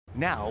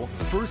Now,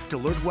 First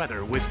Alert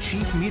Weather with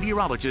Chief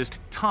Meteorologist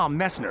Tom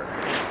Messner.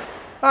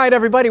 All right,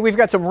 everybody, we've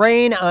got some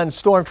rain on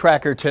Storm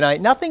Tracker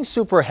tonight. Nothing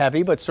super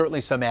heavy, but certainly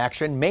some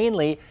action,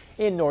 mainly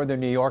in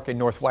northern New York and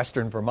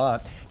northwestern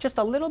Vermont. Just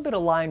a little bit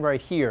of line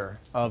right here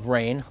of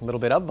rain, a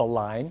little bit of the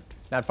line,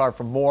 not far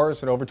from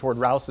Moores and over toward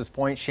Rouse's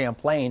Point,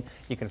 Champlain.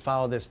 You can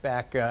follow this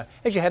back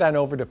as you head on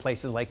over to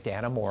places like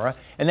Dannemora,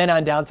 and then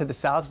on down to the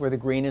south where the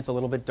green is a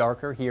little bit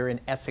darker here in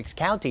Essex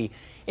County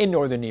in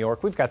northern New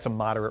York. We've got some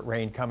moderate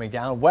rain coming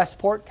down.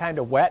 Westport, kind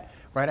of wet,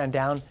 right on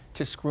down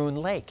to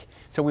Scroon Lake.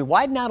 So we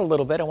widen out a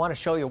little bit. I want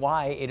to show you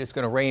why it is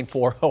going to rain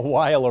for a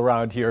while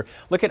around here.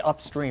 Look at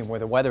upstream where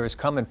the weather is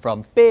coming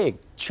from. Big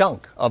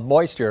chunk of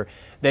moisture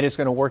that is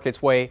going to work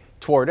its way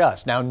toward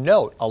us. Now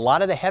note, a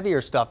lot of the heavier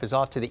stuff is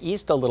off to the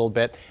east a little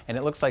bit, and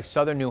it looks like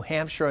southern New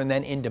Hampshire and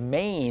then into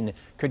Maine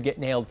could get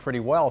nailed pretty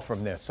well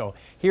from this. So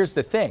here's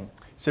the thing.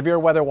 Severe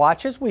weather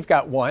watches, we've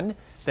got one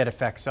that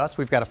affects us.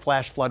 We've got a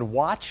flash flood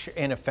watch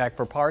in effect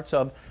for parts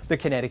of the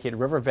Connecticut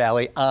River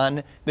Valley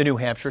on the New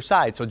Hampshire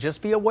side. So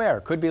just be aware,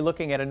 could be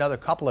looking at another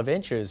couple of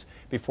inches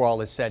before all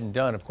is said and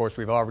done. Of course,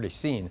 we've already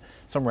seen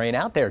some rain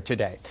out there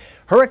today.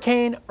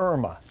 Hurricane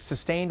Irma,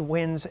 sustained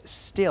winds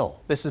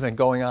still. This has been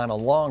going on a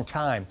long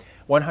time,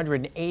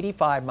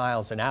 185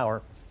 miles an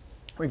hour.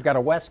 We've got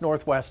a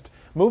west-northwest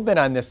movement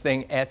on this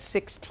thing at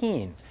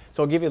 16.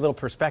 So I'll give you a little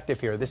perspective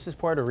here. This is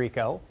Puerto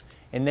Rico.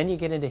 And then you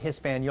get into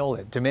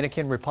Hispaniola,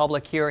 Dominican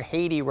Republic here,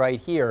 Haiti right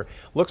here.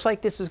 Looks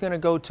like this is going to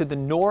go to the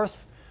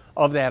north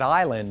of that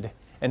island,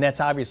 and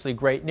that's obviously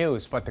great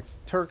news. But the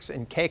Turks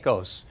and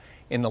Caicos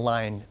in the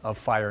line of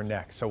fire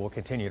next, so we'll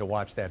continue to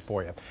watch that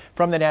for you.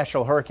 From the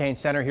National Hurricane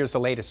Center, here's the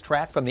latest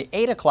track from the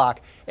 8 o'clock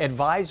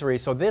advisory.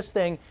 So this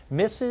thing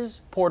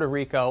misses Puerto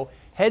Rico,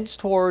 heads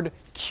toward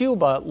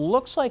Cuba.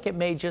 Looks like it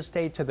may just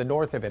stay to the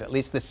north of it, at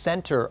least the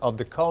center of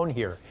the cone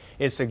here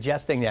is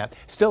suggesting that.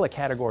 Still a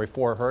Category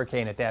 4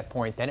 hurricane at that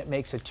point, then it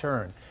makes a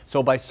turn.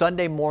 So by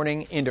Sunday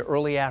morning into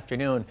early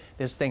afternoon,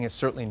 this thing is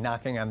certainly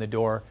knocking on the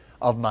door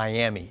of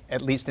Miami,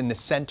 at least in the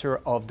center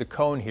of the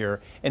cone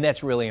here, and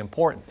that's really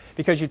important.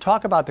 Because you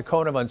talk about the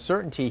cone of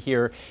uncertainty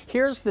here,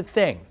 here's the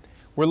thing.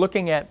 We're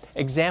looking at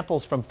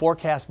examples from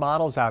forecast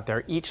models out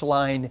there, each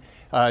line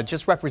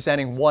just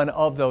representing one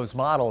of those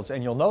models,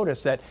 and you'll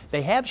notice that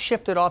they have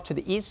shifted off to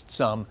the east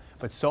some,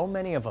 but so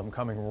many of them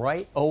coming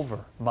right over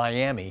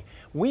Miami.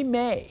 We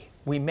may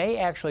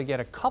actually get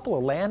a couple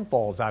of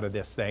landfalls out of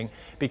this thing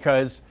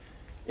because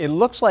it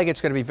looks like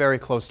it's going to be very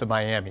close to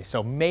Miami.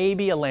 So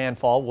maybe a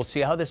landfall. We'll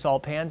see how this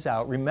all pans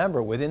out.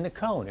 Remember, within the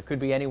cone, it could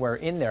be anywhere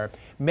in there.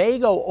 May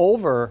go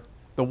over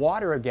the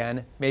water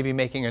again, maybe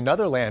making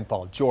another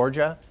landfall.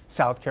 Georgia,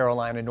 South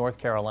Carolina, North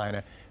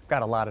Carolina.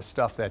 Got a lot of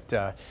stuff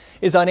that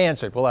is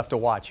unanswered. We'll have to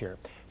watch here.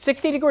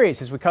 60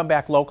 degrees as we come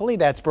back locally.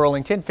 That's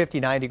Burlington,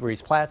 59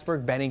 degrees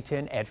Plattsburgh,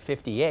 Bennington at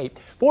 58.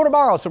 For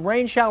tomorrow, some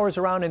rain showers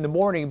around in the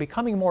morning,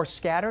 becoming more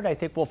scattered. I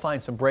think we'll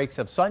find some breaks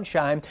of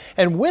sunshine.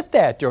 And with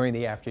that, during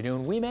the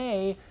afternoon, we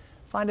may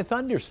find a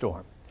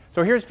thunderstorm.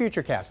 So here's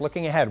Futurecast.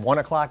 Looking ahead, 1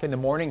 o'clock in the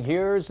morning,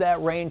 here's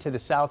that rain to the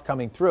south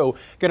coming through.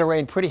 Going to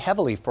rain pretty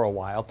heavily for a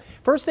while.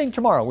 First thing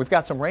tomorrow, we've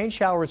got some rain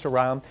showers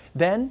around,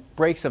 then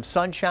breaks of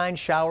sunshine,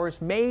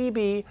 showers,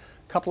 maybe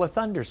a couple of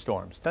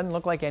thunderstorms. Doesn't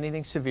look like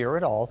anything severe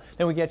at all.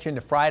 Then we get you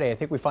into Friday. I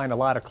think we find a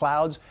lot of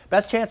clouds.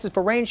 Best chances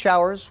for rain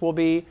showers will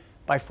be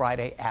by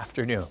Friday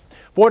afternoon.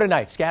 For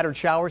tonight, scattered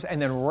showers and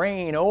then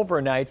rain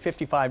overnight,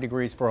 55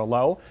 degrees for a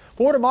low.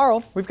 For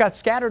tomorrow, we've got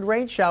scattered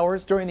rain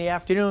showers during the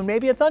afternoon,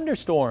 maybe a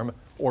thunderstorm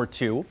or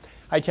two.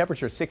 High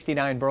temperature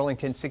 69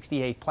 Burlington,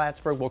 68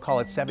 Plattsburgh. We'll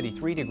call it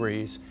 73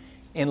 degrees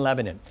in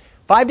Lebanon.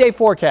 5-day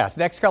forecast.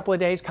 Next couple of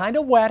days, kind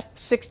of wet,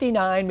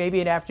 69, maybe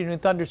an afternoon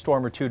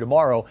thunderstorm or two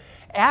tomorrow.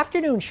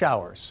 Afternoon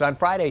showers on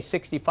Friday,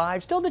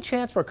 65. Still the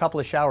chance for a couple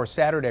of showers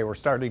Saturday. We're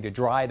starting to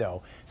dry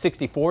though,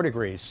 64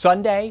 degrees.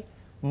 Sunday,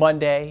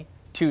 Monday,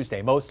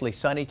 Tuesday, mostly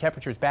sunny.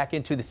 Temperatures back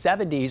into the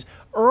 70s.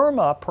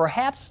 Irma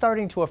perhaps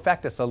starting to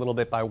affect us a little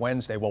bit by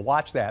Wednesday. We'll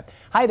watch that.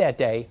 High that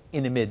day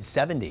in the mid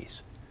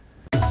 70s.